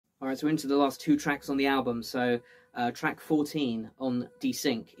Alright, so we're into the last two tracks on the album. So track 14 on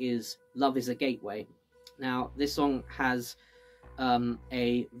DESYNC is Love is a Gateway. Now, this song has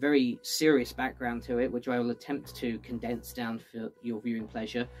a very serious background to it, which I will attempt to condense down for your viewing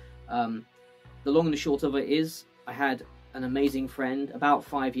pleasure. The long and the short of it is, I had an amazing friend about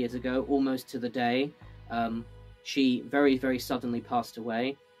 5 years ago, almost to the day. She very, very suddenly passed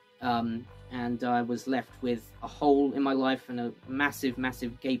away. And I was left with a hole in my life and a massive,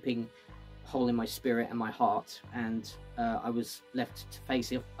 massive gaping hole in my spirit and my heart. And I was left to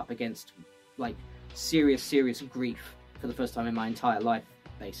face up against, like, serious, serious grief for the first time in my entire life,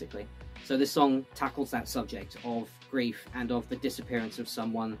 basically. So this song tackles that subject of grief and of the disappearance of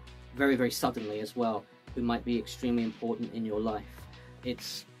someone very, very suddenly as well, who might be extremely important in your life.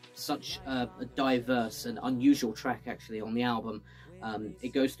 It's such a diverse and unusual track, actually, on the album.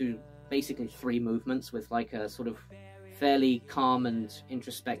 It goes through basically three movements with like a sort of fairly calm and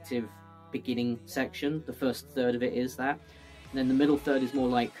introspective beginning section. The first third of it is that. And then the middle third is more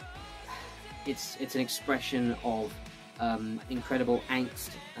like, it's an expression of incredible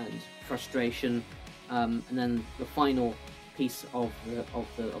angst and frustration. And then the final piece of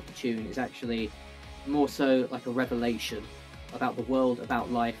the tune is actually more so like a revelation about the world, about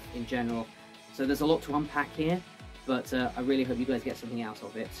life in general. So there's a lot to unpack here, but I really hope you guys get something out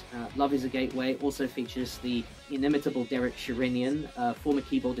of it. Love is a Gateway also features the inimitable Derek Sherinian, former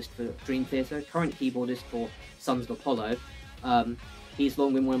keyboardist for Dream Theater, current keyboardist for Sons of Apollo. He's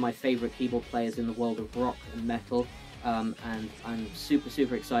long been one of my favourite keyboard players in the world of rock and metal, and I'm super,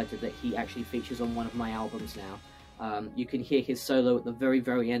 super excited that he actually features on one of my albums now. You can hear his solo at the very,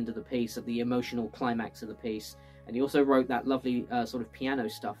 very end of the piece, at the emotional climax of the piece, and he also wrote that lovely sort of piano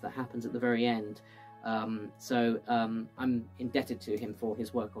stuff that happens at the very end. So I'm indebted to him for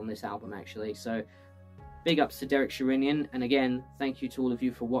his work on this album, actually. So big ups to Derek Sherinian, and again, thank you to all of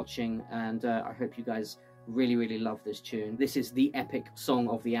you for watching, and I hope you guys really, really love this tune. This is the epic song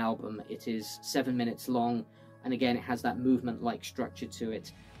of the album. It is 7 minutes long, and again, it has that movement-like structure to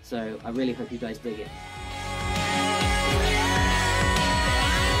it, so I really hope you guys dig it.